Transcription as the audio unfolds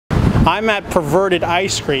I'm at Perverted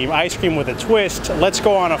ice cream with a twist. Let's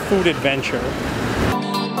go on a food adventure.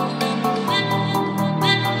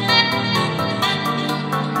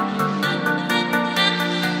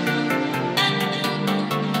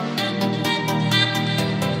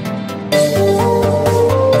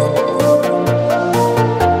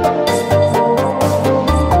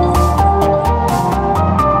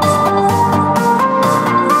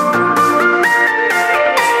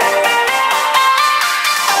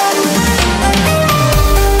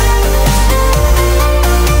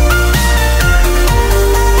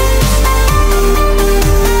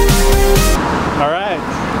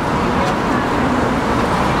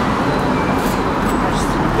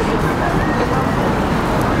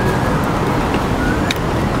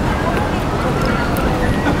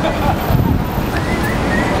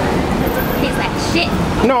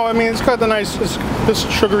 No, I mean, it's got the nice, this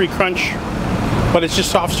sugary crunch, but it's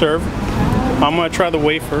just soft serve. I'm gonna try the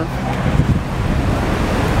wafer.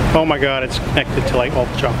 Oh my god, it's connected to like all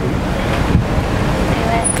the chocolate.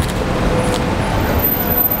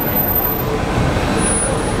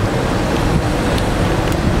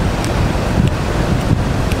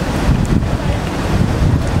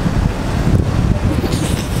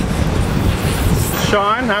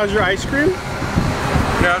 Sean, how's your ice cream?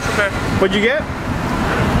 Yeah, it's okay. What'd you get?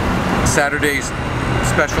 Saturday's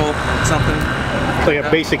special something. Like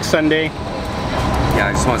a basic sundae.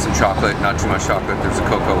 Yeah, I just want some chocolate, not too much chocolate. There's a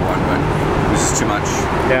cocoa one, but it was just too much.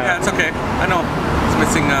 Yeah, it's okay. I know. It's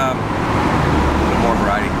missing a little more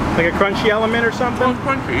variety. Like a crunchy element or something? Oh, it's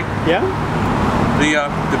crunchy. Yeah? The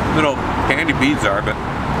little candy beads are, but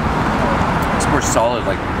it's more solid,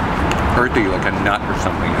 like earthy, like a nut or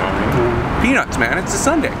something. You know what I mean? Peanuts, man. It's a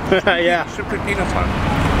sundae. Yeah. You should put peanuts on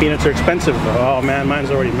it. Peanuts are expensive though. Oh man, mine's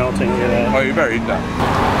already melting. Oh, you better eat that.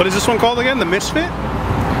 What is this one called again? The Misfit?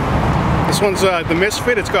 This one's the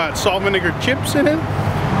Misfit. It's got salt vinegar chips in it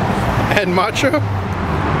and matcha.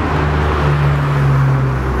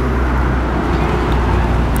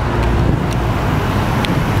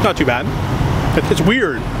 Not too bad. It's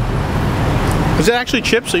weird. Is it actually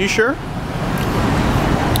chips? Are you sure?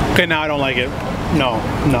 Okay, now I don't like it. No.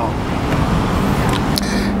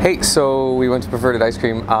 Hey, so we went to Perverted Ice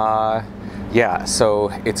Cream. Yeah, so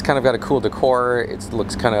it's kind of got a cool decor. It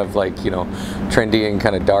looks kind of like, you know, trendy and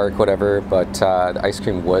kind of dark, whatever, but the ice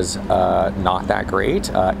cream was not that great.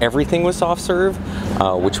 Everything was soft serve,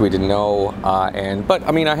 which we didn't know. But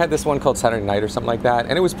I mean, I had this one called Saturday Night or something like that,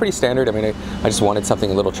 and it was pretty standard. I mean, I just wanted something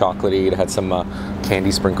a little chocolatey. It had some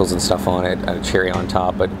candy sprinkles and stuff on it, and a cherry on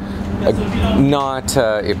top, but not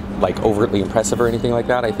like overtly impressive or anything like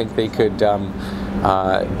that. I think they could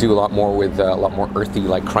do a lot more with a lot more earthy,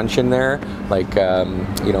 like crunch in there, like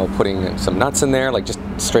you know, putting some nuts in there, like just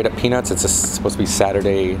straight up peanuts. It's supposed to be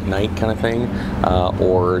Saturday night kind of thing,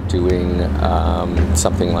 or doing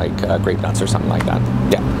something like grape nuts or something like that.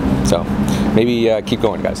 Yeah, so maybe keep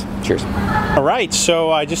going, guys. Cheers. All right,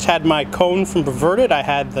 so I just had my cone from Perverted. I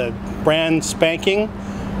had the brand Spanking.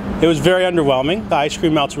 It was very underwhelming. The ice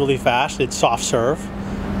cream melts really fast. It's soft serve.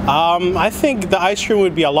 I think the ice cream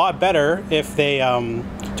would be a lot better if they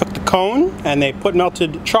took the cone and they put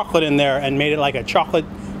melted chocolate in there and made it like a chocolate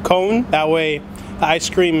cone. That way the ice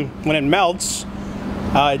cream, when it melts,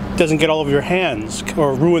 it doesn't get all over your hands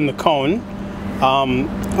or ruin the cone.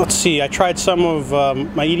 Let's see, I tried some of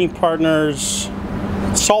my eating partner's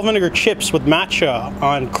salt vinegar chips with matcha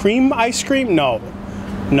on cream ice cream. No,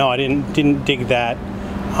 I didn't dig that.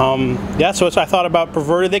 Yeah, so I thought about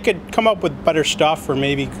Perverted. They could come up with better stuff or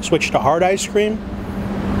maybe switch to hard ice cream.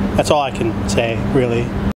 That's all I can say, really.